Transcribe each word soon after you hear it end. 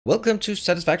Welcome to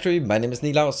Satisfactory. My name is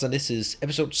Nilaus and this is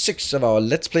episode 6 of our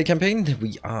Let's Play campaign.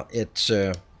 We are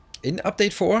in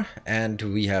update 4 and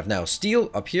we have now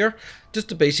steel up here, just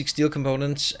the basic steel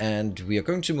components, and we are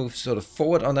going to move sort of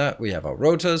forward on that. We have our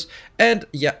rotors, and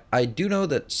yeah, I do know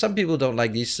that some people don't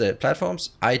like these platforms.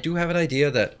 I do have an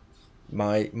idea that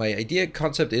my idea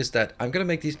concept is that I'm going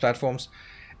to make these platforms,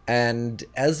 and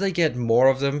as I get more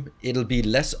of them, it'll be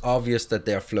less obvious that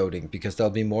they're floating because there'll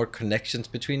be more connections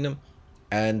between them.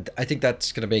 And I think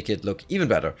that's going to make it look even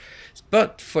better.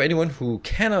 But for anyone who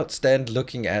cannot stand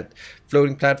looking at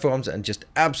floating platforms and just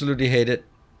absolutely hate it,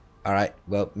 alright,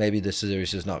 well, maybe this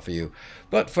series is not for you.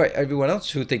 But for everyone else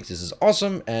who thinks this is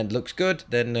awesome and looks good,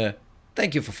 then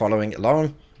thank you for following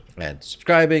along and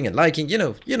subscribing and liking. You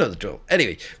know the drill.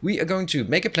 Anyway, we are going to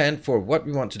make a plan for what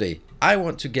we want today. I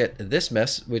want to get this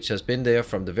mess, which has been there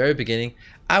from the very beginning.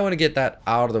 I want to get that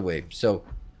out of the way. So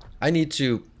I need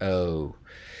to...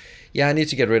 yeah, I need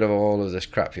to get rid of all of this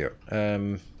crap here.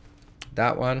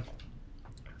 That one.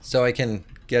 So I can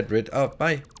get rid of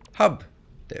my hub.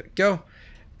 There we go.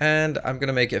 And I'm going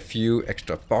to make a few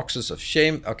extra boxes of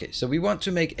shame. Okay, so we want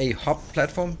to make a hub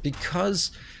platform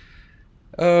because...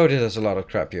 oh, there's a lot of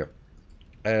crap here.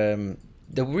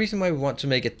 The reason why we want to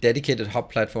make a dedicated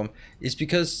hub platform is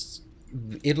because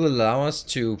it'll allow us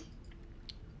to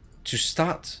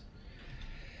start...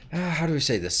 how do we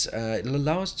say this? It'll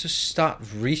allow us to start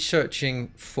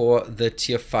researching for the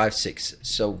tier 5, 6.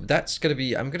 So that's going to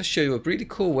be, I'm going to show you a really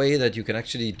cool way that you can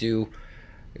actually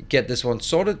get this one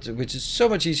sorted, which is so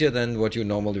much easier than what you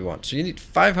normally want. So you need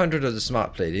 500 of the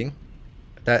smart plating.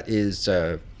 That is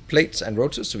plates and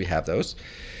rotors, so we have those.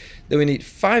 Then we need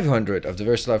 500 of the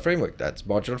versatile framework. That's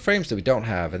modular frames that we don't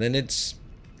have. And then it's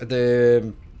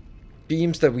the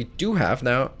beams that we do have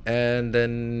now, and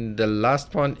then the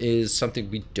last one is something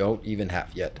we don't even have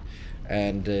yet,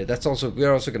 and that's also,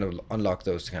 we're also going to unlock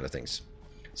those kind of things.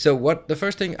 So what the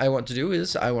first thing I want to do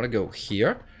is I want to go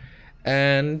here,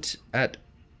 and at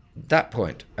that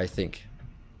point I think,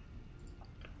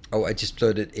 oh, I just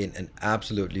put it in an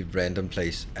absolutely random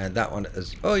place, and that one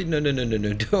is, oh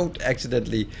no, don't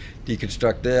accidentally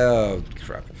deconstruct there. Oh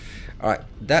crap. Alright,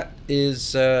 that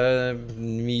is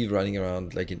me running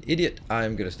around like an idiot.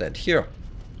 I'm going to stand here.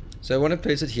 So I want to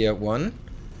place it here. 1.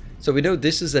 So we know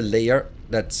this is a layer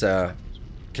that's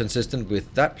consistent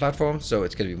with that platform. So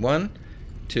it's going to be 1,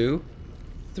 2,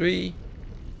 3,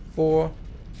 4,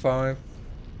 5,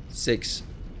 6,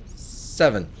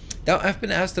 7. Now I've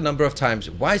been asked a number of times,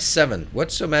 why 7?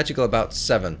 What's so magical about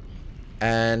 7?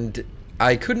 And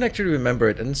I couldn't actually remember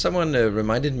it. And someone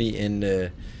reminded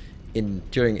me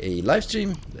during a live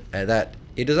stream that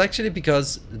it is actually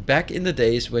because back in the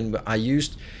days when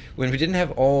we didn't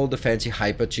have all the fancy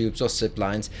hyper tubes or zip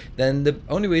lines, then the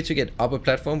only way to get up a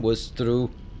platform was through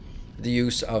the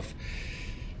use of,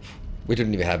 we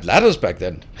didn't even have ladders back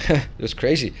then. It was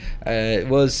crazy. It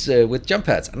was with jump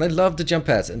pads, and I loved the jump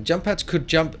pads, and jump pads could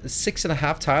jump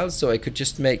 6.5 tiles, so I could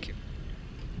just make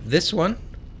this one,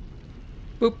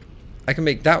 boop, I can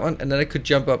make that one, and then I could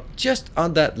jump up just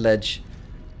on that ledge.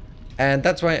 And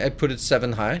that's why I put it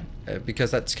 7 high,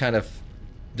 because that's kind of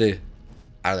the,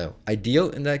 I don't know, ideal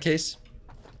in that case.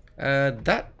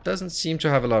 That doesn't seem to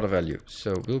have a lot of value,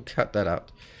 so we'll cut that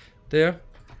out. There.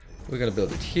 We're going to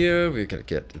build it here. We're going to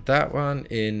get that one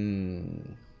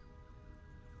in...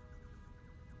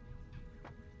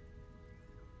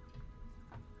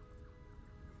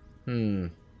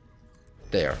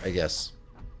 there, I guess.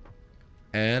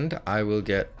 And I will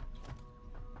get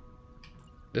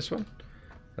this one.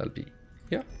 That'll be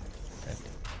here and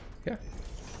here.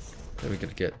 Then we're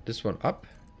gonna get this one up.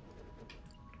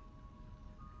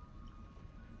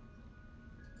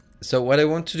 So what I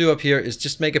want to do up here is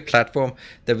just make a platform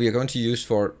that we are going to use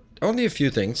for only a few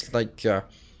things, like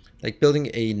building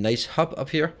a nice hub up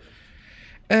here.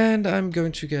 And I'm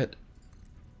going to get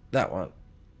that one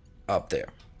up there.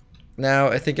 Now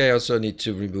I think I also need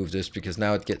to remove this because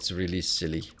now it gets really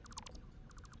silly.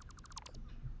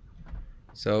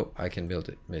 So I can build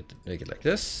it, make it like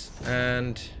this,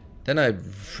 and then I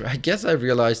guess I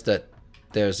realized that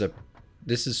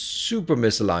this is super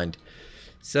misaligned,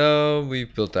 so we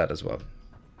built that as well.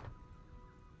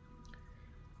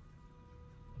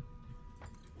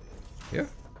 Here,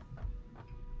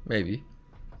 maybe,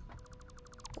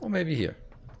 or maybe here.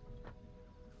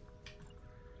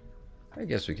 I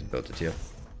guess we can build it here.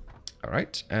 All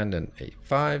right, and then a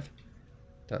 5.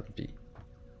 That would be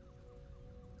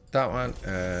that one,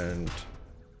 and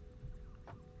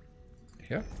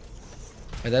here,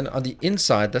 and then on the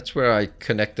inside, that's where I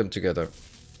connect them together.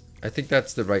 I think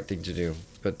that's the right thing to do,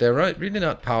 but they're really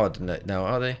not powered now,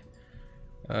 are they?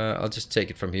 I'll just take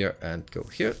it from here and go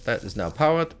here. That is now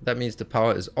powered. That means the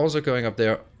power is also going up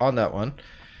there on that one.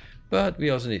 But we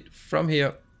also need from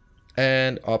here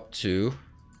and up to...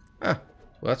 well,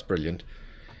 that's brilliant.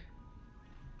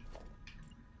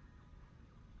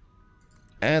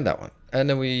 And that one. And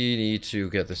then we need to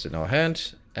get this in our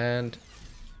hand and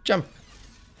jump.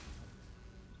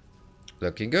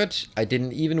 Looking good. I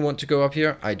didn't even want to go up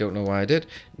here. I don't know why I did.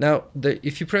 Now,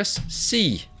 if you press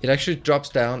C, it actually drops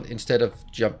down instead of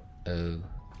jumping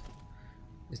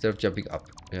up.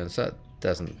 Yeah, that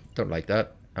don't like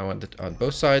that. I want it on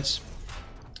both sides.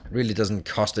 It really doesn't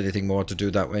cost anything more to do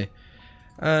that way.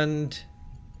 And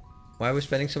why are we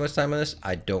spending so much time on this?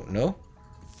 I don't know.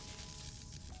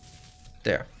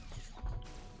 There.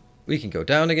 We can go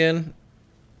down again.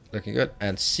 Looking good.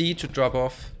 And C to drop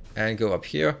off and go up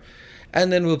here. And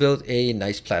then we'll build a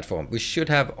nice platform. We should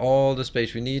have all the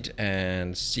space we need.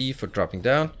 And C for dropping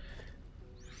down.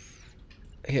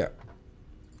 Here.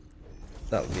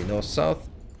 That'll be north-south.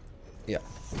 Yeah.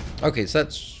 Okay, so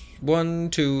that's 1,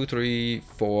 2, 3,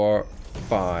 4,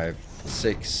 5,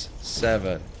 6,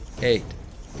 7, 8,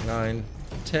 9,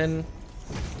 10,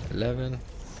 11,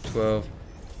 12,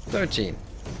 13.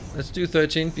 Let's do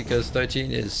 13 because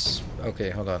 13 is...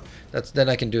 Okay, hold on. Then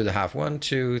I can do the half. 1,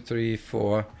 2, 3,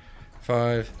 4,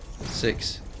 5,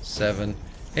 6, 7,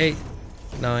 8,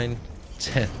 9,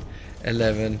 10,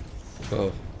 11,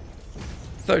 12,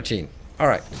 13.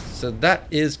 Alright, so that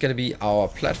is going to be our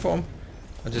platform.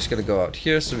 I'm just going to go out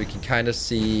here so we can kind of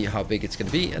see how big it's going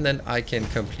to be. And then I can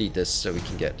complete this so we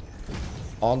can get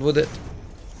on with it.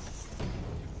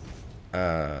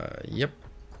 Yep.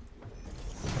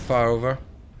 How far over?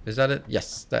 Is that it?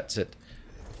 Yes, that's it.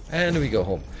 And we go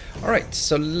home. Alright,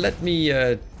 so let me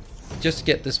just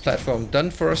get this platform done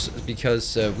for us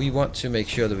because we want to make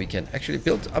sure that we can actually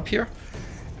build up here.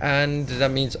 And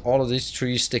that means all of these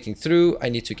trees sticking through, I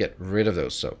need to get rid of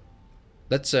those. So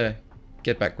let's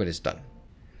get back when it's done.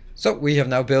 So we have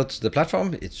now built the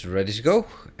platform. It's ready to go.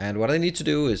 And what I need to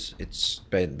do is it's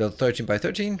built 13 by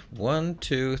 13. 1,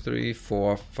 2, 3,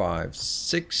 4, 5,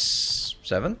 6,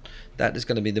 7. That is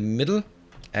going to be the middle.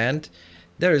 And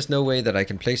there is no way that I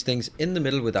can place things in the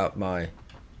middle without my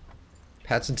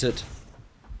patented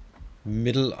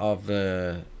middle of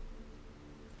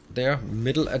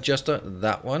middle adjuster,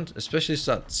 that one, especially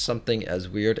something as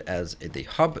weird as the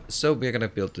hub. So we're gonna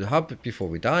build the hub before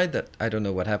we die. That I don't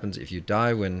know what happens if you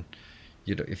die when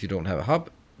if you don't have a hub.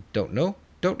 Don't know.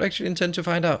 Don't actually intend to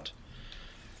find out.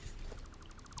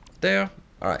 There.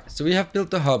 All right. So we have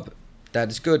built the hub. That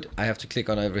is good. I have to click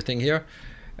on everything here,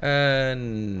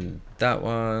 and that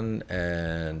one,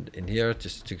 and in here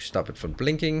just to stop it from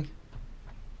blinking.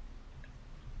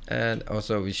 And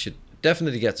also we should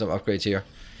definitely get some upgrades here.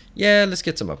 Yeah, let's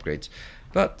get some upgrades.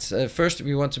 But first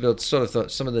we want to build sort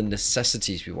of some of the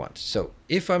necessities we want. So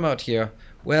if I'm out here,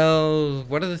 well,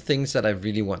 what are the things that I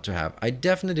really want to have? I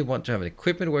definitely want to have an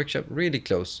equipment workshop really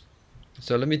close.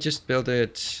 So let me just build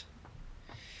it.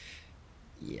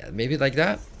 Yeah, maybe like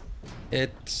that.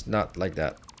 It's not like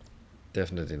that.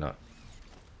 Definitely not.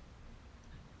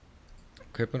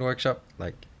 Equipment workshop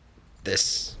like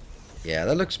this. Yeah,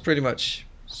 that looks pretty much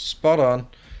spot on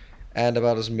and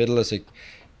about as middle as it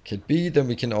could be. Then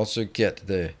we can also get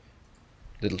the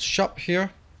little shop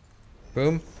here.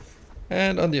 Boom.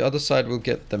 And on the other side we'll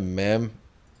get the mem.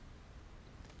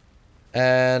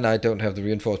 And I don't have the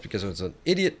reinforce because I was an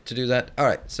idiot to do that.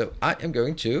 Alright, so I am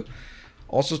going to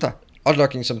also start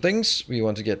unlocking some things. We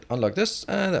want to unlock this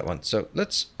and that one. So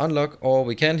let's unlock all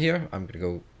we can here. I'm going to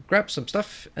go grab some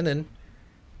stuff and then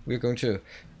we're going to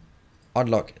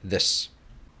unlock this.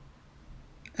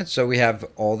 And so we have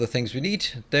all the things we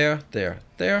need. There,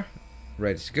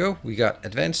 ready to go. We got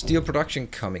advanced steel production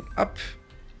coming up.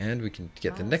 And we can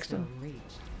get the next one.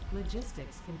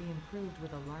 Logistics can be improved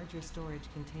with a larger storage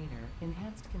container,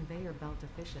 enhanced conveyor belt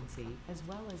efficiency, as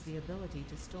well as the ability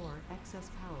to store excess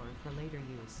power for later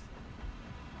use.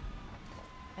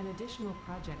 An additional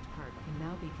project part can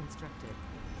now be constructed.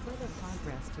 Further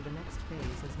progress to the next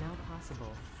phase is now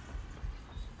possible.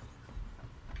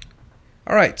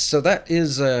 Alright, so that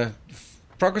is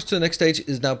progress to the next stage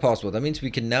is now possible. That means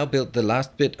we can now build the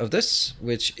last bit of this,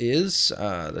 which is,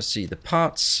 let's see, the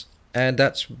parts. And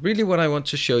that's really what I want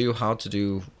to show you how to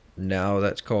do now.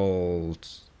 That's called,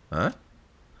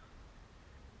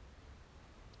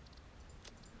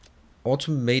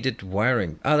 automated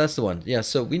wiring. Ah, that's the one. Yeah,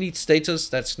 so we need status.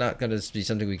 That's not going to be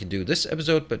something we can do this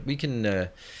episode, but we can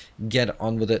get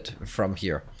on with it from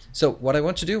here. So what I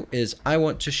want to do is I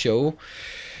want to show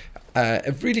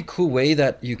a really cool way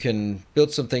that you can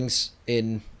build some things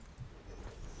in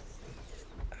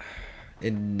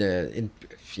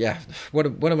yeah, what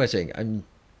am I saying?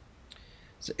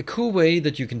 It's a cool way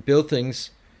that you can build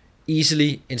things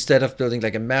easily instead of building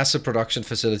like a massive production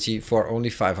facility for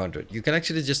only 500. You can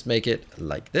actually just make it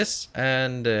like this,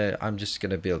 and I'm just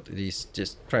gonna build these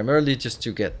just primarily just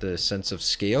to get the sense of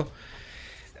scale,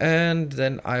 and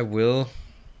then I will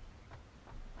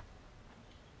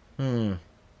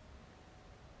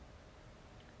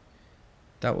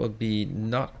that will be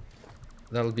not,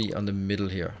 that'll be on the middle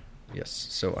here. Yes,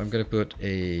 so I'm gonna put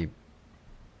a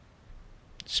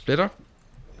splitter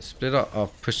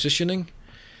of positioning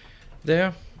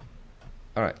there.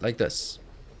 All right, like this.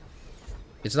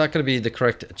 It's not going to be the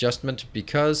correct adjustment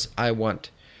because I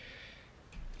want.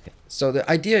 So the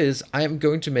idea is I am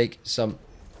going to make some.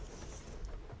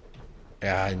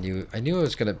 Yeah, I knew I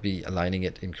was going to be aligning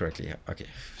it incorrectly here. Okay,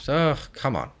 so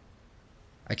come on.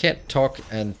 I can't talk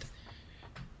and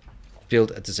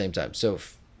build at the same time. So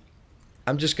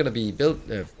I'm just going to be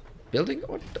building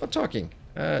or talking.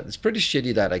 It's pretty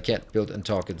shitty that I can't build and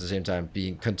talk at the same time,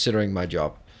 considering my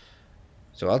job.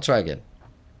 So I'll try again.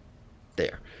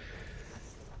 There.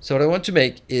 So what I want to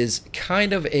make is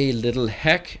kind of a little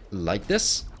hack like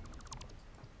this,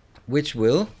 which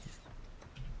will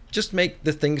just make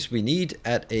the things we need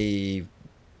at a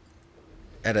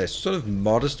sort of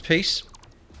modest pace.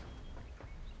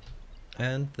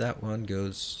 And that one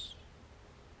goes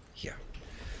here.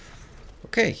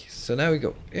 Okay, so now we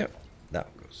go. Yep, that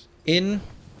one goes in.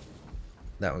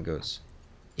 That one goes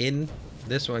in.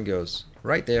 This one goes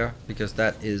right there, because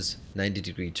that is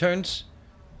 90-degree turns,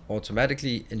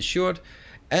 automatically ensured.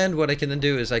 And what I can then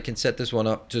do is I can set this one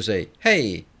up to say,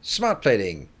 hey, smart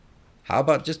plating. How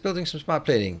about just building some smart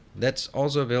plating? Let's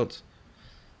also build,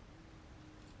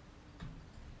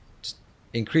 just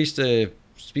increase the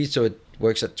speed so it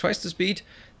works at twice the speed.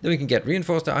 Then we can get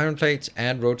reinforced iron plates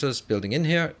and rotors building in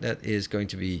here. That is going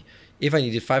to be, if I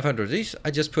needed 500 of these,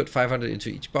 I just put 500 into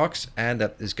each box, and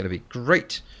that is going to be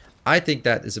great. I think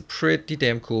that is a pretty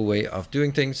damn cool way of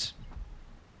doing things.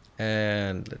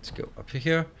 And let's go up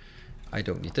here. I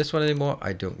don't need this one anymore.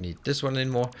 I don't need this one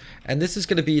anymore. And this is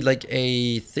going to be like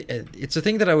it's a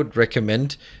thing that I would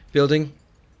recommend building.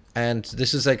 And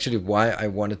this is actually why I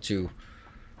wanted to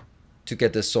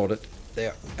get this sorted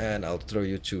there. And I'll throw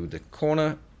you to the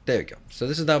corner. There we go. So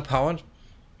this is now powered.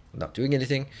 Not doing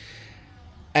anything.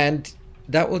 And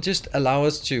that will just allow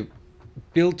us to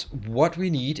build what we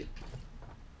need.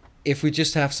 If we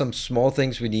just have some small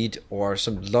things we need, or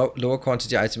some lower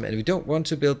quantity item, and we don't want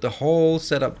to build the whole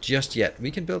setup just yet, we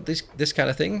can build this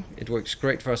kind of thing. It works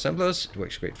great for assemblers. It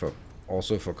works great for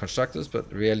also for constructors,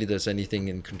 but rarely there's anything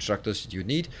in constructors that you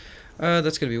need.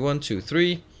 That's going to be 1, 2,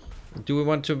 3. Do we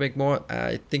want to make more?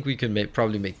 I think we can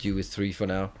probably make do with 3 for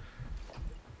now.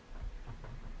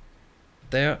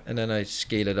 There, and then I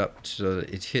scale it up so that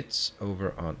it hits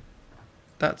over on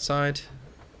that side.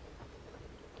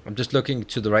 I'm just looking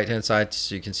to the right hand side,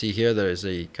 so you can see here there is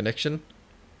a connection.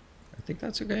 I think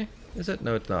that's okay. Is it?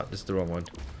 No, it's not. It's the wrong one.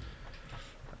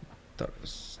 That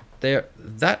was there.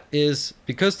 That is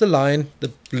because the line,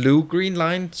 the blue-green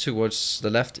line towards the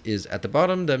left is at the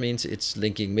bottom. That means it's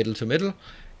linking middle to middle.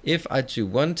 If I do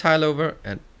one tile over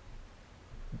and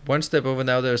one step over,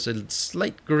 now there's a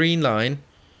slight green line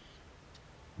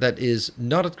that is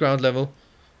not at ground level.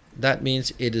 That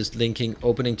means it is linking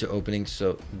opening to opening.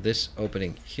 So this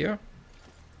opening here,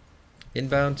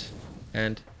 inbound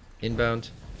and inbound,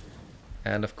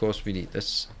 and of course we need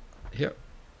this here,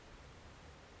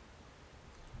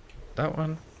 that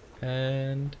one,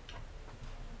 and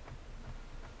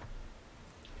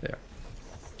there.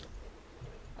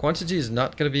 Quantity is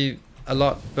not going to be a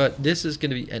lot, but this is going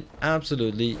to be an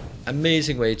absolutely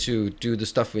amazing way to do the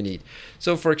stuff we need.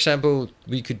 So for example,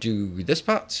 we could do this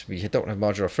part. We don't have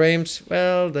modular frames.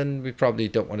 Well, then we probably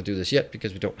don't want to do this yet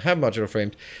because we don't have modular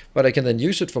frames, but I can then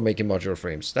use it for making modular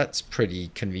frames. That's pretty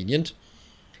convenient.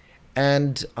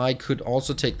 And I could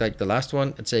also take like the last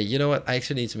one and say, you know what, I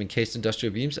actually need some encased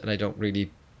industrial beams, and I don't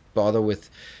really bother with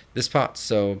this part.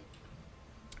 So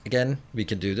again, we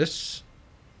can do this.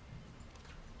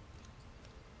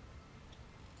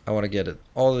 I want to get it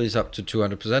all of these up to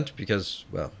 200% because,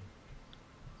 well,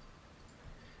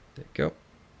 there you go.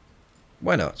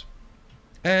 Why not?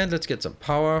 And let's get some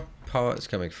power. Power is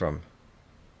coming from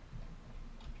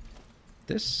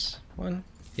this one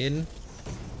in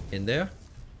there.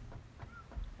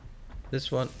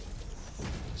 This one.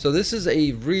 So this is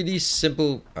a really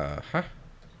simple,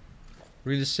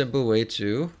 really simple way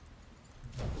to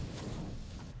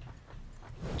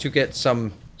get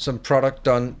some product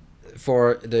done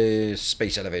for the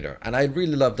space elevator, and I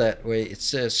really love that way.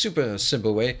 It's a super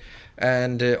simple way,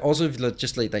 And also, if you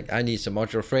just like I need some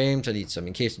modular frames, I need some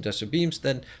encased industrial beams.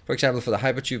 Then, for example, for the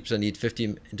hypertubes, I need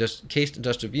 50 encased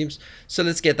industrial beams. So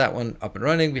let's get that one up and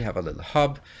running. We have a little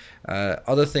hub.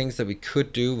 Other things that we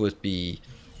could do would be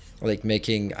like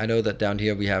making, I know that down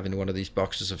here we have in one of these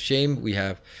boxes of shame, we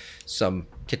have some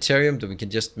caterium that we can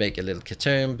just make a little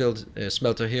caterium build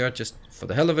smelter here just for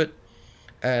the hell of it.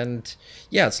 And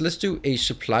yeah, so let's do a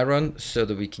supply run so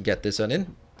that we can get this on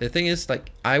in. The thing is,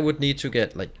 like, I would need to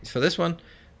get, like, for this one,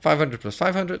 500 plus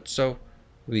 500, so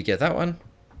we get that one.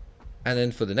 And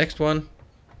then for the next one,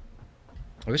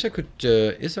 I wish I could,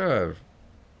 is there a,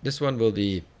 this one will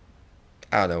be,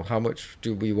 I don't know, how much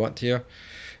do we want here?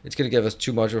 It's going to give us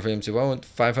 2 modular frames. If I want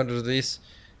 500 of these,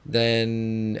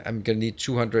 then I'm going to need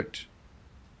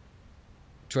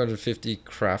 250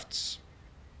 crafts.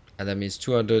 And that means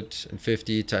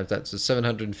 250 times that, so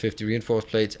 750 reinforced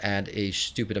plates and a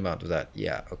stupid amount of that.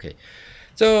 Yeah, okay.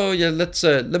 So yeah, let's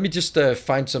let me just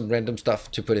find some random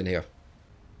stuff to put in here.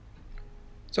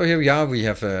 So here we are. We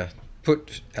have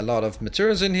put a lot of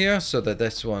materials in here so that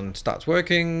this one starts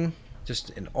working.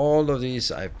 Just in all of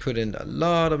these, I put in a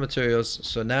lot of materials.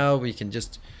 So now we can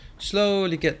just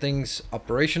slowly get things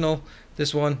operational.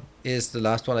 This one is the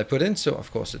last one I put in, so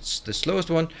of course it's the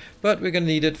slowest one, but we're going to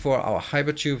need it for our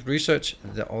hypertube research.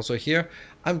 Also here,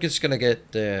 I'm just going to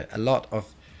get a lot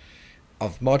of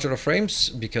modular frames,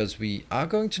 because we are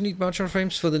going to need modular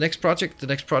frames for the next project. The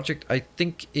next project I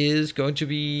think is going to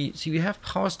be, see, we have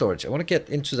power storage. I want to get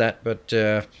into that, but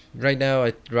right now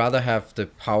I'd rather have the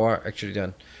power actually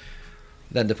done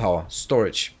than the power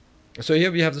storage. So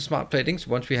here we have the smart platings.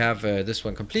 Once we have this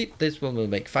one complete, this one will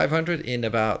make 500 in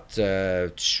about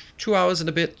 2 hours and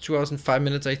a bit, 2 hours and 5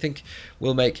 minutes, I think.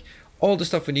 We'll make all the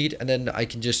stuff we need, and then I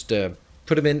can just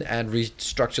put them in and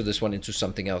restructure this one into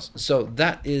something else. So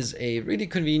that is a really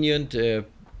convenient,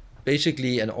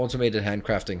 basically an automated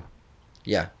handcrafting.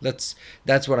 Yeah, that's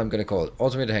what I'm going to call it,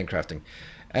 automated handcrafting.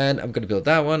 And I'm going to build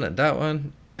that one,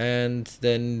 and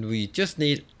then we just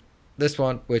need this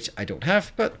one, which I don't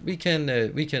have, but we can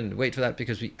wait for that,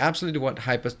 because we absolutely want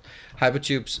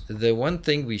hypertubes. The one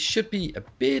thing we should be a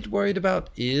bit worried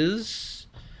about is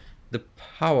the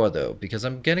power, though, because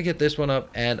I'm gonna get this one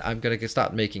up and I'm gonna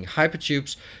start making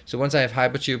hypertubes. So once I have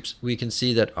hypertubes, we can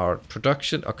see that our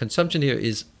production, our consumption here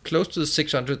is close to the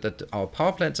 600 that our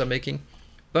power plants are making,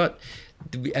 but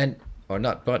we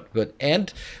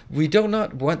do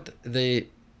not want the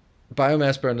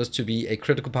biomass burners to be a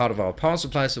critical part of our power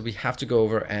supply, so we have to go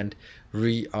over and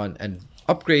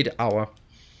upgrade our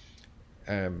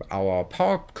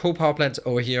co-power plants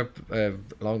over here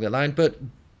along the line. But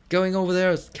going over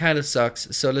there kind of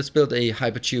sucks, so let's build a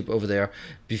hypertube over there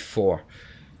before.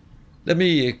 Let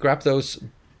me grab those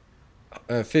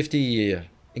 50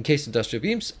 encased industrial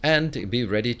beams and be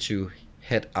ready to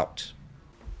head out.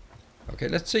 Okay,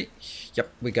 let's see.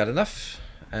 Yep, we got enough.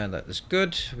 And that is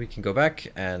good. We can go back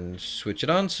and switch it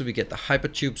on so we get the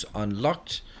hypertubes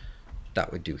unlocked.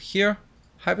 That we do here.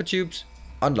 Hypertubes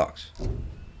unlocked.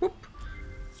 Whoop.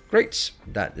 Great.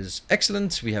 That is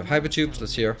excellent. We have hypertubes.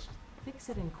 Let's hear.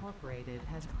 Fixit Incorporated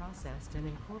has processed and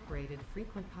incorporated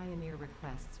frequent Pioneer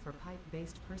requests for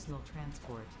pipe-based personal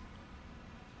transport.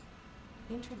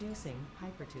 Introducing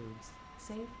Hypertubes.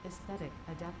 Safe, aesthetic,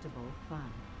 adaptable, fun.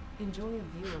 Enjoy a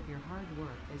view of your hard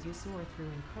work as you soar through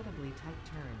incredibly tight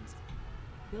turns.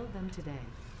 Build them today.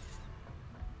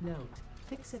 Note: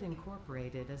 Fixit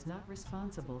Incorporated is not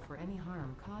responsible for any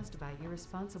harm caused by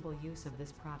irresponsible use of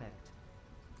this product.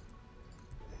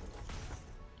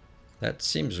 That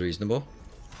seems reasonable.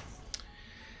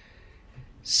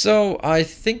 So I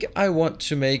think I want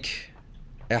to make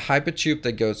a hypertube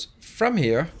that goes from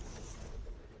here.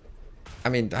 I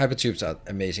mean, the hypertubes are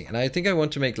amazing, and I think I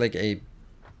want to make like a,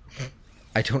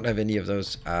 I don't have any of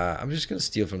those. I'm just going to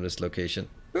steal from this location.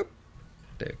 Boop.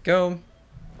 There we go.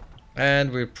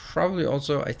 And we're probably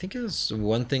also, I think there's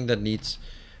one thing that needs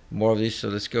more of these, so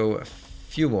let's go a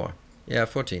few more. Yeah,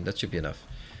 14, that should be enough.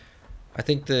 I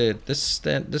think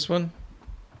this one.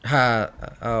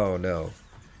 Oh no.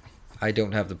 I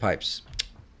don't have the pipes.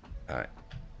 Alright.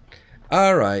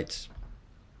 Alright.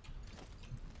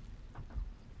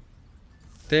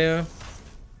 There.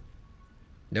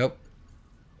 Nope.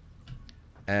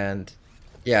 And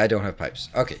yeah, I don't have pipes.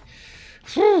 Okay.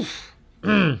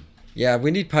 Yeah,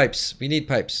 we need pipes. We need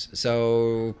pipes.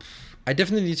 So I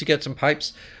definitely need to get some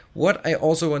pipes. What I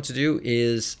also want to do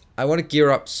is I want to gear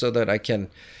up so that I can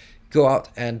go out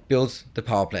and build the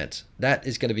power plant. That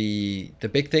is going to be the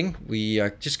big thing. We are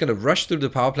just going to rush through the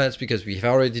power plants because we've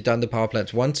already done the power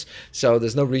plants once. So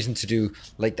there's no reason to do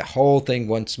like the whole thing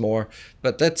once more.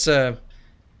 But let's gear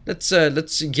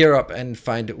up and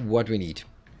find what we need.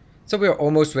 So we are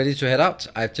almost ready to head out.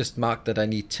 I've just marked that I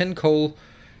need 10 coal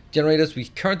generators. We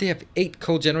currently have 8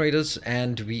 coal generators,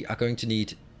 and we are going to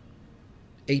need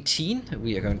 18.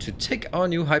 We are going to take our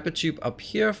new hypertube up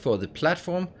here for the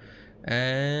platform,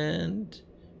 and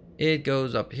it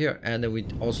goes up here. And then we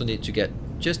also need to get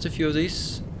just a few of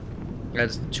these.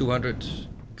 That's 200.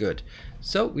 Good.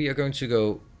 So we are going to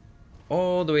go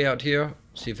all the way out here,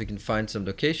 see if we can find some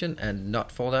location and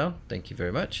not fall down. Thank you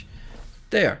very much.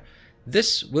 There.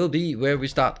 This will be where we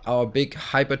start our big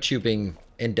hypertubing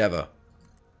endeavor.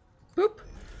 Boop.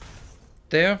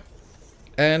 There.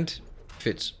 And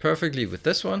fits perfectly with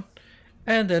this one.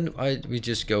 And then we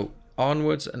just go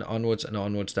onwards and onwards and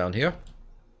onwards down here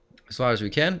as far as we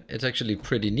can. It's actually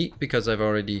pretty neat because I've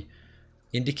already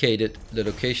indicated the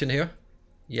location here.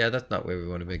 Yeah, that's not where we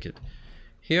want to make it.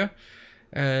 Here.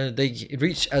 They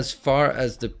reach as far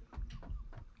as the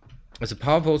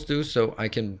power poles do, so I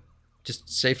can just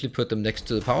safely put them next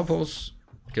to the power poles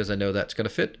because I know that's gonna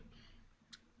fit.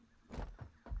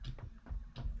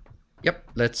 Yep,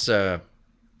 let's you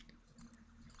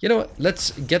know what,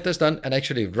 let's get this done and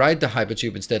actually ride the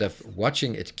hypertube instead of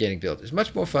watching it getting built. It's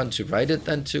much more fun to ride it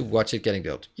than to watch it getting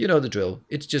built. You know the drill.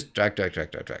 It's just drag, drag,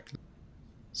 drag, drag, drag.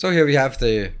 So here we have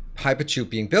the hypertube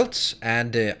being built,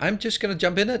 and I'm just gonna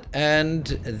jump in it, and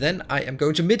then I am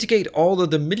going to mitigate all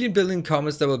of the billion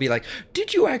comments that will be like,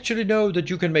 did you actually know that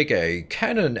you can make a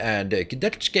cannon and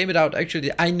let's game it out?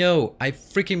 Actually, I know, I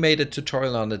freaking made a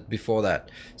tutorial on it before that.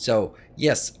 So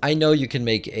yes, I know you can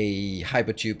make a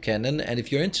hypertube cannon, and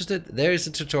if you're interested, there is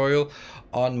a tutorial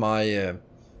on my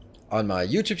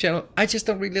YouTube channel. I just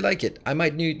don't really like it. I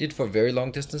might need it for very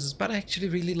long distances, but I actually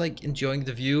really like enjoying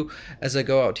the view as I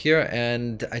go out here.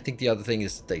 And I think the other thing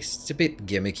is it's a bit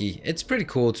gimmicky. It's pretty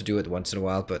cool to do it once in a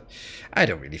while, but I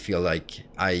don't really feel like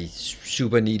I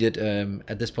super need it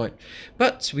at this point.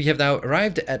 But we have now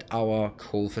arrived at our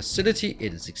coal facility.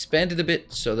 It is expanded a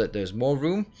bit so that there's more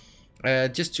room.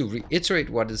 Just to reiterate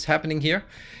what is happening here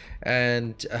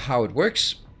and how it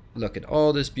works. Look at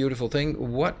all this beautiful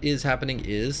thing. What is happening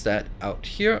is that out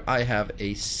here I have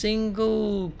a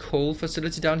single coal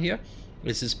facility down here.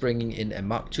 This is bringing in a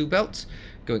Mark II belt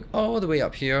going all the way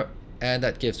up here, and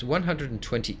that gives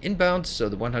 120 inbound. So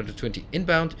the 120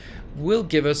 inbound will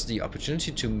give us the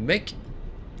opportunity to make,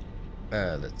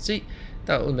 let's see,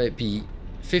 that will be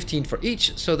 15 for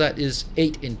each, so that is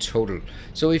 8 in total.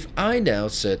 So if I now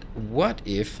said, what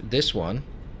if this one,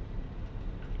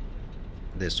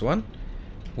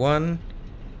 1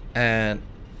 and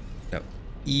no,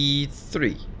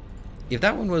 E3. If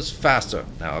that one was faster,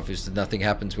 now obviously nothing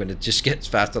happens when it just gets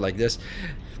faster like this,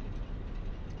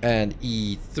 and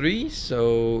E3,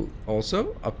 so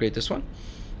also upgrade this one.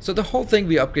 So the whole thing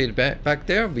we upgraded back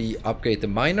there. We upgrade the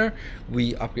miner,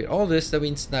 we upgrade all this. That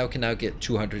means now can now get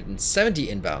 270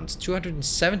 inbounds.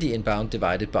 270 inbound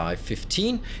divided by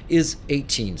 15 is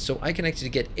 18. So I can actually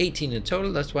get 18 in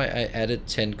total. That's why I added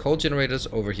 10 coal generators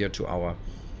over here to our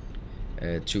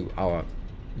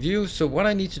view. So what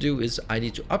I need to do is I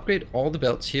need to upgrade all the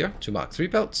belts here to Mark III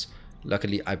belts.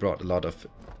 Luckily I brought a lot of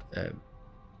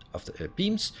the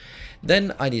beams.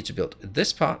 Then I need to build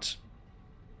this part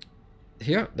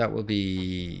here. That will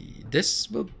be, this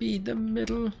will be the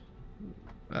middle.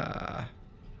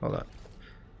 Hold on.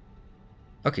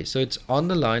 Okay, so it's on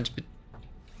the lines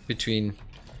between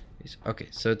these. Okay,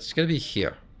 so it's gonna be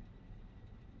here.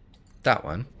 That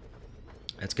one.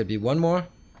 It's gonna be one more.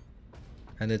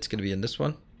 And it's gonna be in this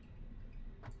one.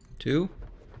 2.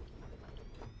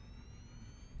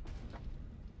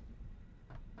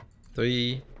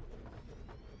 3.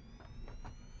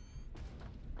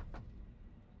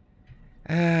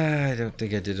 I don't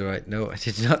think I did it right. No, I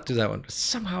did not do that one.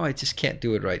 Somehow I just can't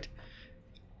do it right.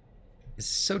 It's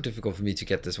so difficult for me to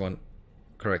get this one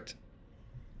correct.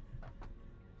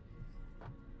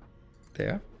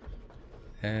 There.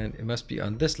 And it must be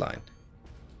on this line.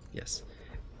 Yes.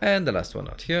 And the last one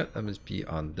out here, that must be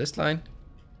on this line.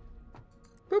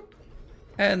 Boop.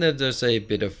 And then there's a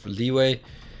bit of leeway.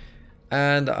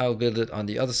 And I'll build it on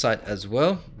the other side as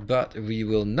well. But we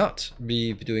will not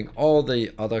be doing all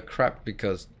the other crap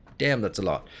because damn, that's a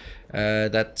lot.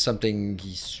 That's something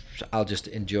I'll just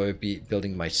enjoy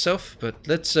building myself. But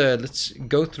let's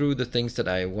go through the things that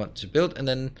I want to build, and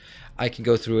then I can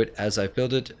go through it as I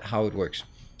build it, how it works.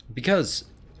 Because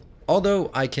although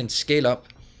I can scale up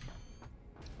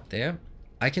there,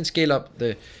 I can scale up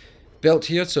the belt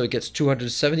here so it gets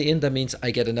 270 in. That means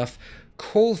I get enough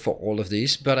coal for all of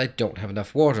these, but I don't have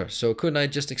enough water. So couldn't I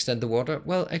just extend the water?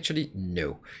 Well, actually,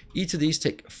 no. Each of these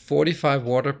take 45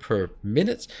 water per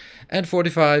minute, and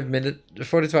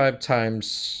 45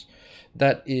 times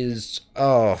That is,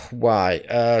 oh,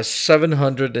 why?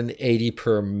 780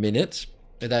 per minute.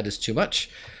 That is too much.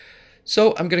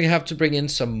 So I'm going to have to bring in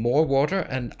some more water,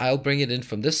 and I'll bring it in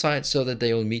from this side so that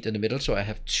they will meet in the middle. So I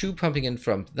have 2 pumping in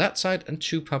from that side and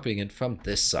 2 pumping in from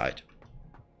this side.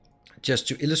 Just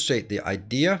to illustrate the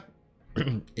idea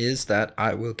is that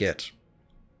I will get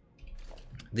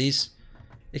these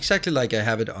exactly like I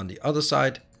have it on the other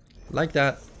side, like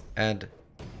that and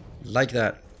like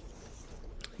that.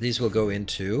 These will go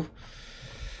into,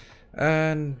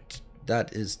 and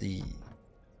that is the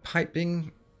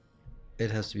piping.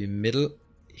 It has to be middle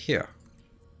here.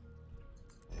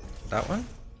 That one.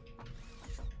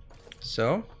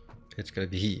 So it's going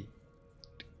to be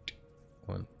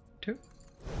 1, 2.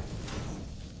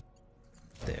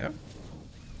 There.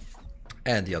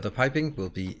 And the other piping will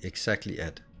be exactly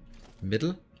at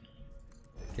middle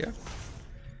here.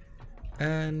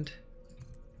 And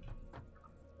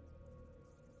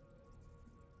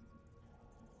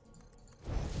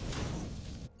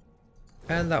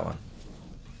that one.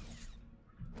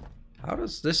 How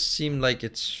does this seem like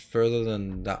it's further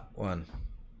than that one?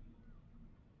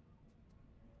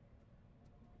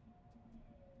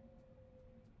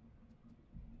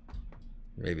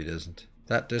 Maybe it isn't.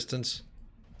 That distance?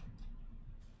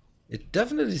 It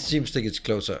definitely seems like it's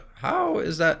closer. How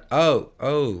is that?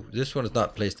 Oh, this one is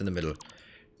not placed in the middle.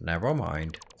 Never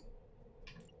mind.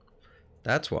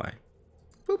 That's why.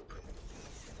 Boop.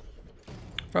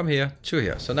 From here to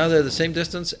here. So now they're the same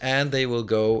distance, and they will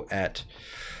go at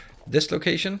this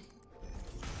location.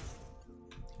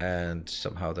 And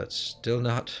somehow that's still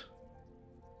not.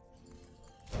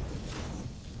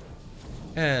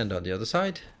 And on the other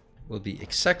side will be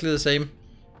exactly the same.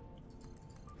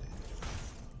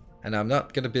 And I'm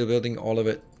not going to be building all of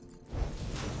it.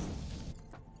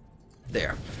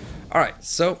 There. Alright,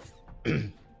 so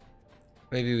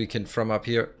maybe we can from up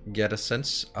here get a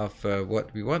sense of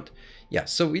what we want. Yeah,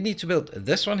 so we need to build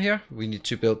this one here. We need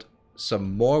to build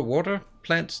some more water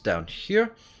plants down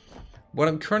here. What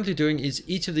I'm currently doing is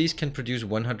each of these can produce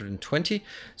 120.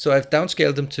 So I've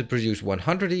downscaled them to produce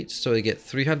 100 each. So they get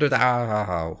 300.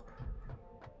 Ow.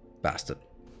 Bastard.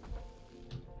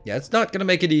 Yeah, it's not going to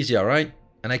make it easy, alright?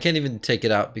 And I can't even take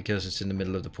it out because it's in the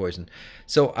middle of the poison.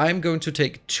 So I'm going to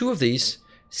take 2 of these,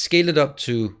 scale it up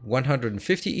to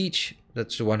 150 each.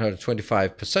 That's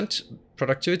 125%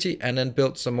 productivity, and then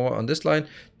build some more on this line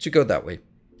to go that way.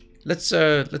 Let's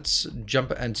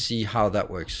jump and see how that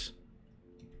works.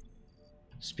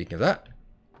 Speaking of that,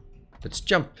 let's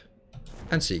jump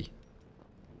and see.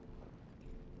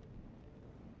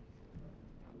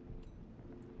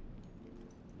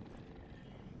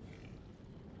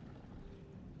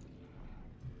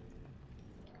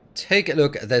 Take a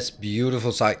look at this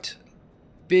beautiful sight.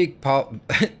 Big pop.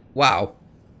 Wow.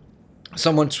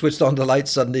 Someone switched on the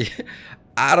lights suddenly.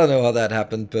 I don't know how that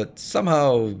happened, but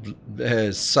somehow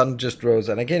sun just rose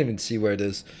and I can't even see where it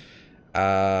is.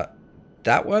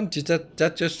 That one? Did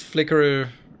that just flicker?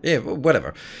 Yeah,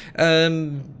 whatever.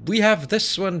 We have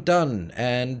this one done,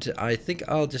 and I think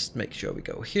I'll just make sure we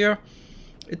go here.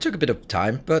 It took a bit of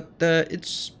time, but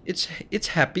it's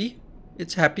happy.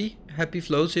 It's happy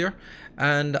flows here,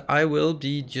 and I will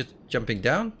be just jumping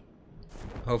down.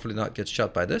 Hopefully not get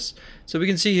shot by this. So we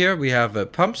can see here we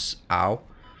have pumps. Ow.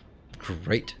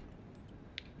 Great.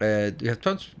 We have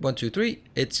pumps 1, 2, 3.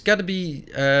 It's got to be.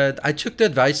 I took the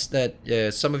advice that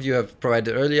some of you have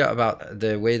provided earlier about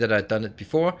the way that I've done it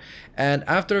before, and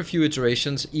after a few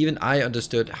iterations, even I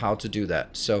understood how to do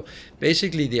that. So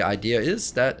basically, the idea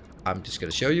is that I'm just going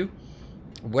to show you.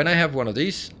 When I have one of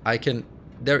these, I can.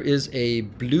 There is a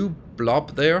blue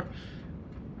blob there,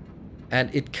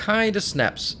 and it kind of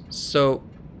snaps. So,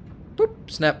 boop,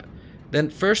 snap.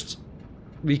 Then first,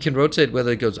 we can rotate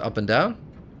whether it goes up and down.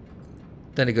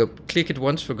 Then I go click it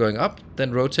once for going up,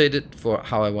 then rotate it for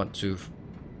how I want to,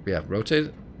 rotate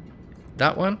it.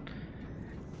 That one.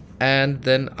 And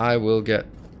then I will get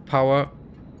power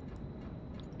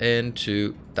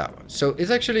into that one. So it's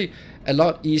actually a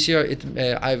lot easier.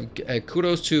 I've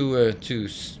kudos to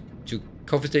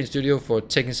CoffeeStain Studio for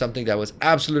taking something that was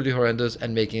absolutely horrendous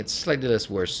and making it slightly less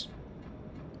worse.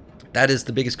 That is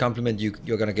the biggest compliment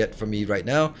you're going to get from me right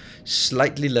now.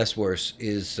 Slightly less worse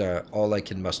is all I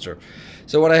can muster.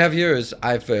 So what I have here is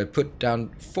I've put down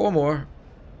 4 more.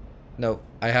 No,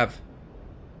 I have...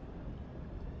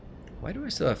 Why do I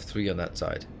still have 3 on that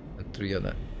side? And 3 on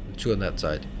that... 2 on that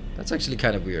side. That's actually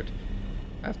kind of weird.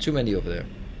 I have too many over there.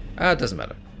 It doesn't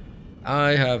matter.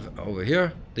 I have over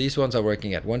here, these ones are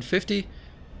working at 150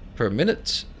 per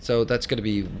minute. So that's going to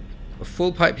be a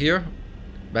full pipe here.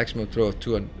 Maximum throw of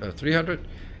 300,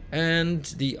 and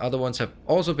the other ones have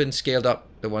also been scaled up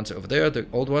the ones over there, the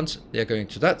old ones, they're going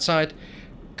to that side,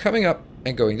 coming up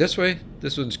and going this way.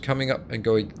 This one's coming up and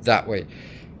going that way.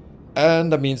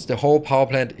 And that means the whole power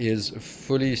plant is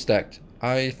fully stacked.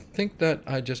 I think that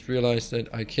I just realized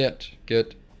that I can't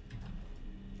get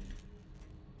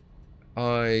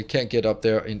up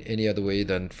there in any other way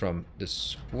than from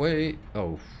this way.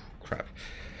 Oh, crap.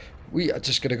 We are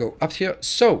just going to go up here.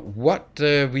 So what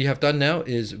we have done now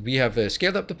is we have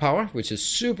scaled up the power, which is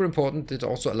super important. It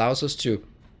also allows us to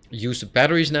use the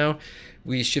batteries now.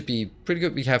 We should be pretty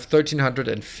good. We have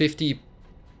 1350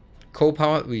 coal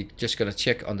power. We're just going to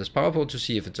check on this power pole to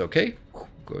see if it's okay.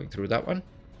 Going through that one.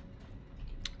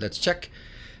 Let's check.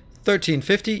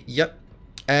 1350. Yep.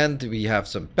 And we have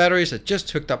some batteries that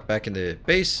just hooked up back in the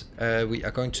base. We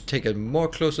are going to take a more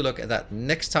closer look at that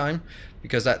next time,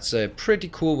 because that's a pretty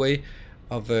cool way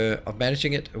of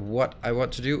managing it. What I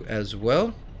want to do as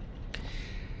well.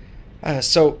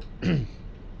 So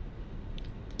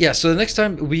yeah, so the next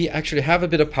time we actually have a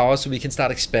bit of power, so we can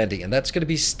start expanding, and that's going to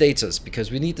be status,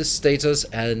 because we need the status,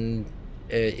 and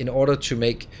in order to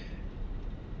make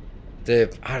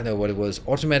the, I don't know what it was,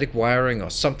 automatic wiring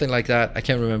or something like that. I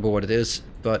can't remember what it is,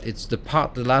 but it's the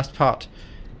last part.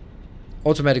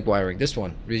 Automatic wiring, this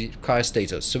one requires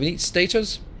status. So we need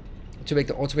status to make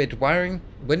the automated wiring.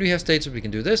 When we have status, we can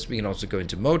do this. We can also go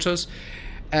into motors,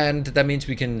 and that means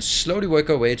we can slowly work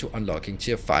our way to unlocking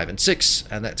tier 5 and 6,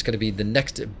 and that's going to be the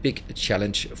next big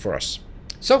challenge for us.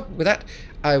 So with that,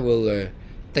 I will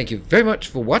thank you very much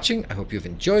for watching. I hope you've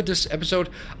enjoyed this episode.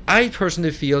 I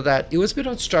personally feel that it was a bit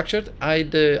unstructured. I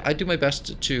do my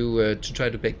best to try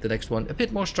to make the next one a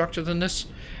bit more structured than this.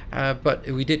 But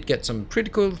we did get some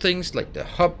pretty cool things like the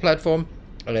hub platform,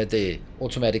 the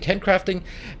automatic handcrafting,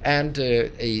 and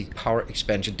a power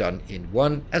expansion done in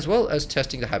one, as well as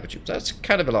testing the hypertubes. That's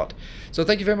kind of a lot. So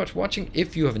thank you very much for watching.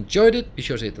 If you have enjoyed it, be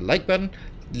sure to hit the like button.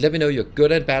 Let me know your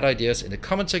good and bad ideas in the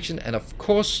comment section, and of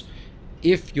course,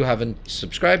 if you haven't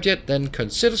subscribed yet, then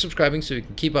consider subscribing so you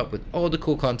can keep up with all the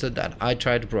cool content that I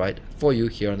try to provide for you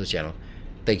here on the channel.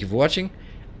 Thank you for watching.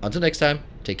 Until next time,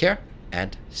 take care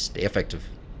and stay effective.